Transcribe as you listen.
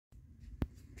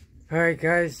Alright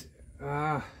guys,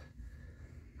 I'm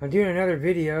doing another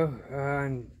video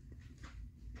on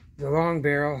the long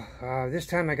barrel. This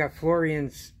time I got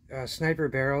Florian's sniper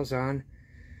barrels on.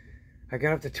 I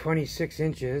got up to 26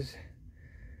 inches.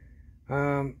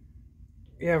 Yeah,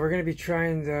 we're going to be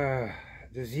trying the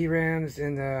Z-Rams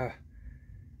and the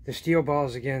steel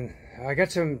balls again. I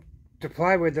got the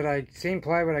plywood same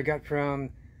plywood I got from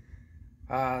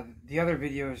the other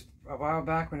videos a while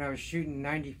back when I was shooting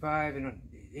 95 and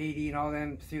 80 and all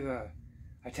them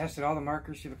I tested all the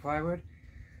markers through the plywood.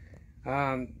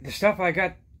 The stuff I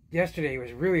got yesterday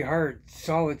was really hard,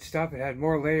 solid stuff. It had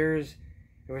more layers.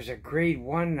 It was a grade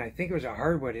 1, I think it was a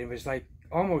hardwood. It was like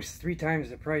almost 3 times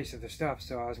the price of the stuff,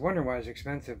 so I was wondering why it was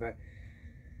expensive. But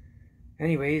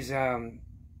anyways,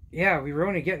 yeah, we were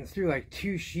only getting through like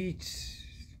 2 sheets,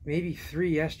 maybe 3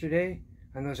 yesterday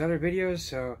on those other videos,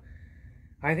 so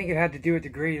I think it had to do with the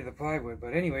grade of the plywood.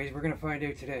 But anyways, we're gonna find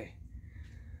out today.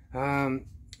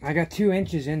 I got 2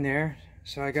 inches in there,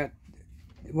 so I got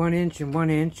 1 inch and 1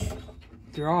 inch.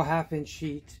 They're all 1/2 inch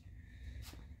sheets.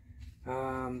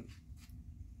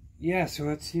 Yeah, so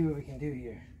let's see what we can do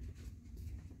here.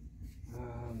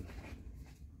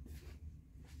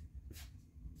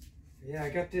 Yeah, I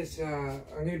got this, I'm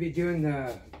going to be doing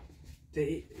the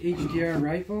HDR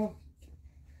rifle.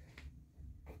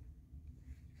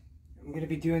 I'm going to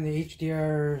be doing the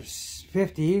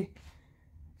HDR-50,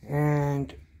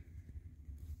 and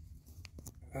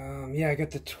yeah, I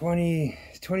got the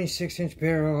 26 inch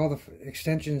barrel, all the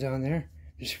extensions on there.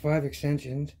 There's 5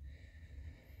 extensions.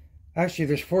 Actually,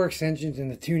 there's 4 extensions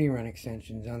and the tuning run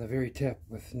extensions on the very tip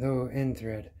with no end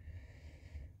thread.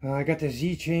 I got the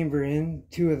Z chamber in,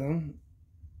 2 of them.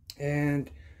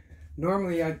 And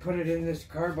normally I'd put it in this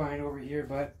carbine over here,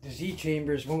 but the Z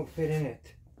chambers won't fit in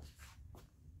it.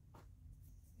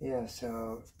 Yeah,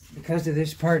 so because of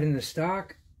this part in the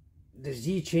stock, the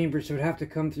Z chambers would have to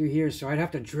come through here, so I'd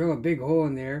have to drill a big hole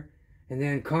in there and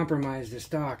then compromise the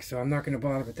stock, so I'm not going to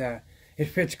bother with that. It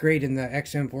fits great in the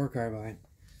XM4 carbine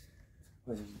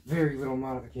with very little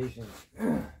modifications.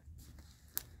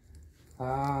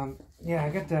 Yeah, I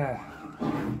got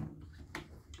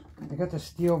the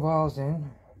steel balls in.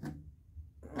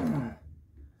 I'm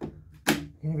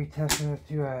going to be testing it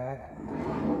through.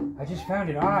 I just found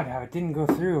it odd how it didn't go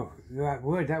through that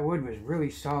wood. That wood was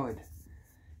really solid.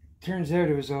 Turns out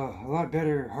it was a lot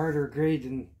better, harder grade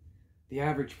than the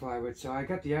average plywood. So I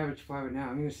got the average plywood now.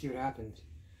 I'm going to see what happens.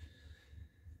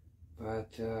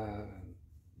 But,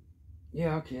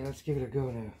 yeah, okay, let's give it a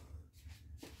go now.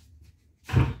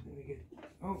 Let me get,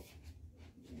 oh,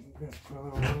 I'm going to put a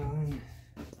little oil in.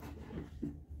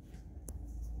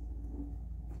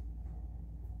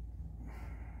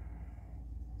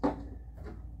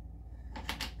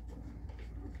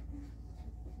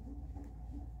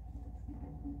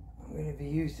 I'm going to be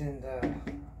using the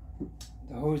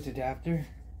hose adapter,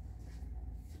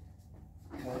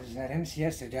 because that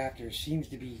MCS adapter seems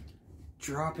to be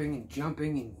dropping and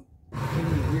jumping and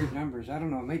giving me weird numbers. I don't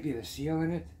know, it might be the seal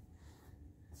in it.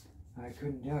 I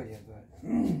couldn't tell you, but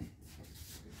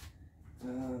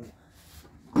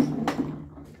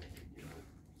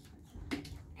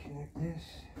connect this.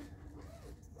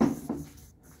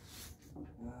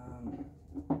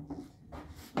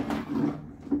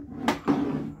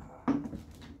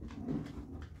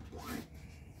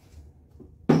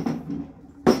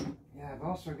 I've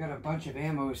also got a bunch of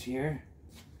ammos here.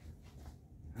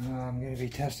 I'm going to be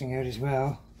testing out as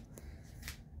well.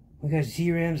 We got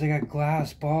Z-Rams, I got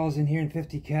glass balls in here in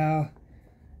 50 cal.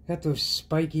 Got those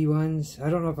spiky ones. I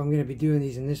don't know if I'm going to be doing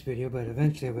these in this video, but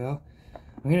eventually I will.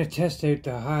 I'm going to test out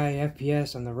the high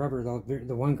FPS on the rubber,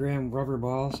 the 1 gram rubber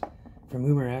balls from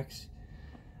Umarex.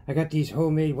 I got these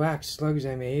homemade wax slugs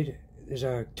I made. There's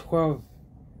a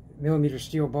 12mm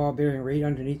steel ball bearing right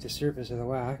underneath the surface of the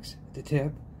wax, the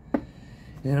tip.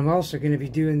 And I'm also going to be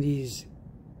doing these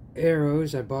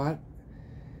arrows I bought,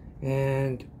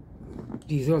 and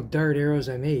these little dart arrows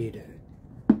I made.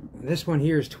 This one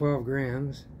here is 12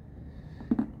 grams.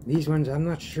 These ones, I'm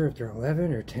not sure if they're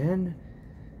 11 or 10.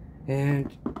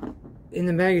 And in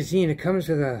the magazine, it comes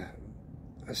with a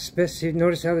specific.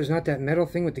 Notice how there's not that metal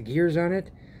thing with the gears on it?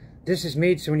 This is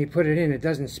made so when you put it in, it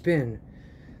doesn't spin.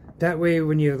 That way,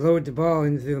 when you load the ball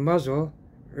into the muzzle,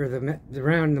 or the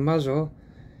round in the muzzle,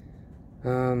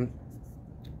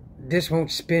 this won't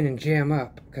spin and jam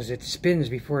up, because it spins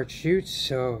before it shoots,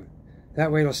 so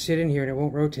that way it'll sit in here and it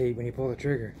won't rotate when you pull the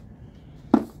trigger.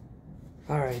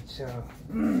 Alright, so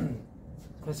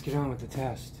let's get on with the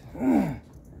test.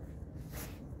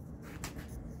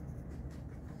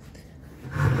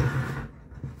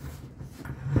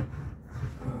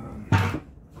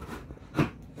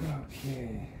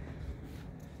 Okay.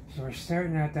 So we're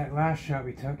starting at that last shot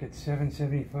we took at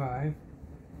 775.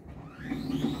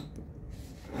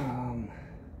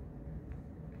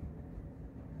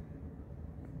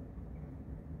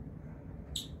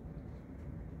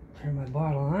 Turn my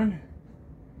bottle on.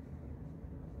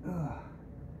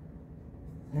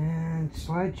 And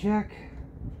slide check.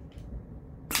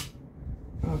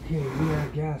 Okay, we are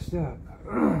gassed up.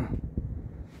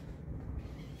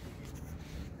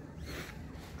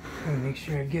 Gotta make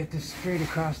sure I get this straight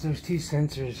across those two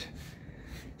sensors.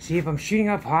 See, if I'm shooting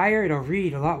up higher, it'll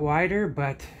read a lot wider,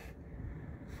 but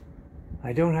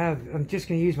I don't have, I'm just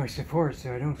gonna use my support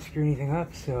so I don't screw anything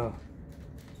up, so.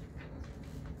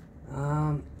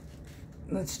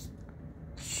 Let's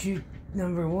shoot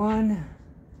number one.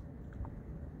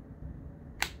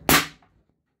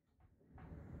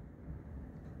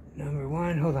 Number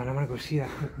one, hold on, I'm gonna go see that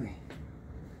quickly.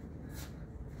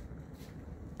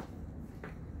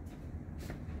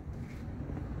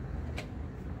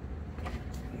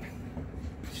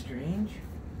 Strange.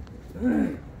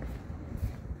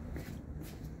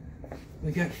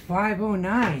 We got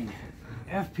 509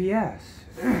 FPS.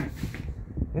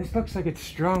 This looks like it's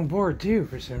strong board too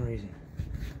for some reason.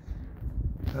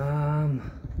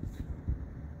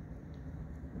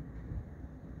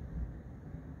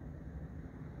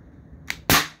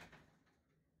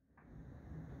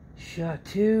 Shot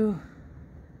two.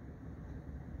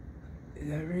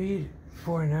 Did that read?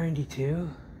 492.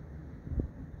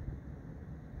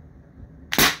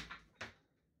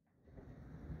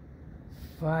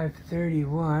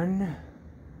 .531.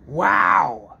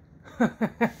 Wow!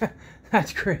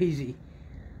 That's crazy.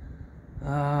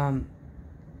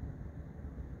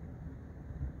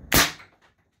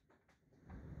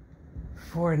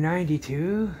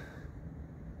 492.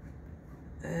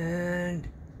 And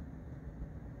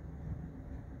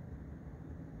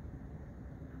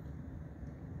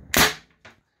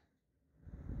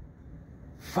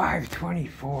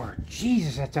 524.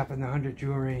 Jesus, that's up in the 100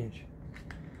 joule range.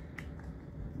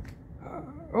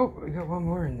 Oh, we got one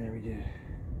more in there, we did.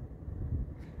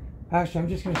 Actually, I'm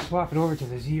just going to swap it over to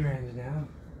the Z-Rams now.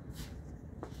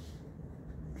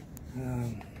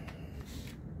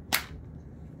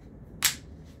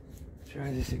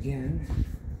 Try this again.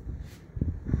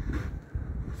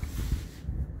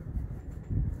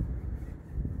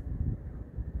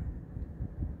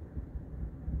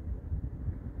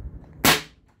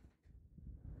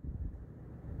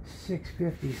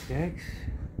 .656.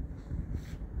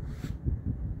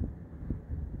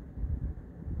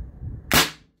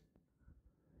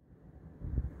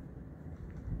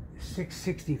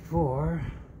 664.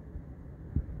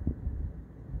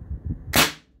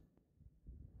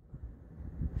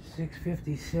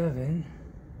 657.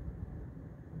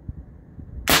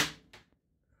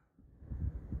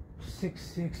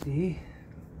 660.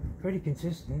 Pretty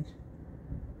consistent.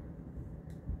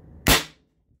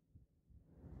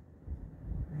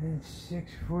 And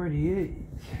 648.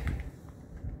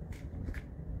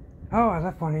 Oh, I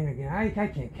left one in again. I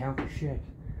can't count for shit.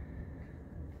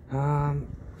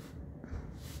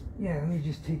 Yeah, let me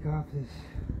just take off this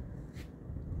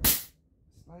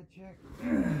slide check.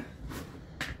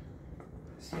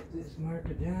 Set this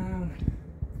marker down.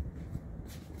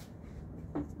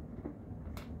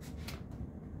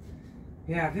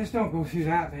 Yeah, if this don't go through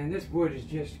that, man, this wood is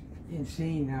just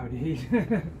insane nowadays.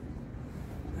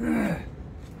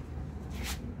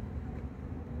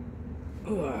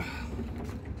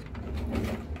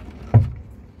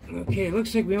 Okay,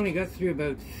 looks like we only got through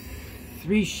about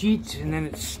 3 sheets and then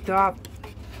it stopped.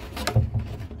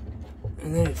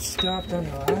 And then it stopped on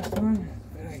the last one,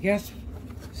 I guess.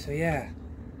 So yeah,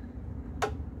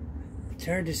 it's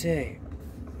hard to say.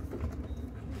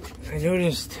 I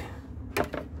noticed,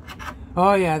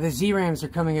 oh yeah, the Z-Rams are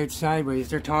coming out sideways.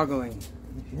 They're toggling.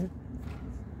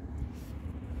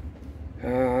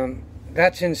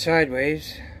 That's in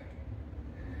sideways.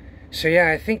 So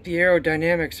yeah, I think the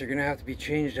aerodynamics are going to have to be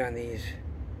changed on these.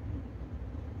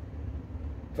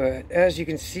 But as you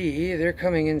can see, they're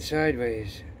coming in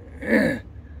sideways.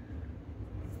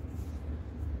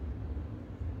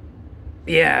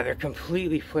 Yeah, they're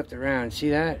completely flipped around. See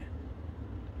that?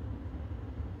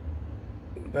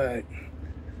 But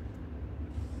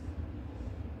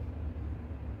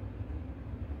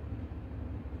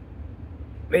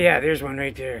yeah, there's one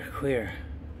right there, clear.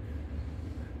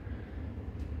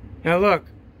 Now look,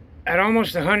 at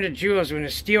almost 100 joules, when a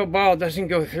steel ball doesn't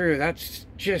go through, that's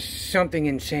just something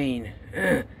insane.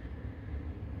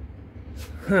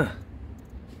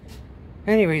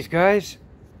 Anyways, guys,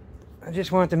 I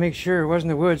just wanted to make sure it wasn't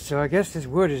the wood, so I guess this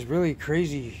wood is really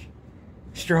crazy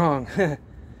strong.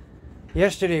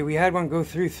 Yesterday we had one go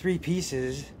through 3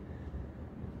 pieces,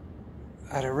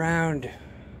 at around,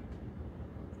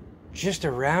 just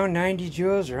around 90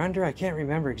 joules or under. I can't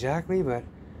remember exactly, but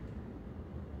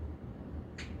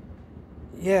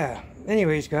yeah.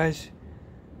 Anyways, guys,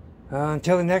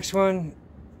 until the next one,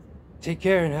 take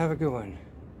care and have a good one.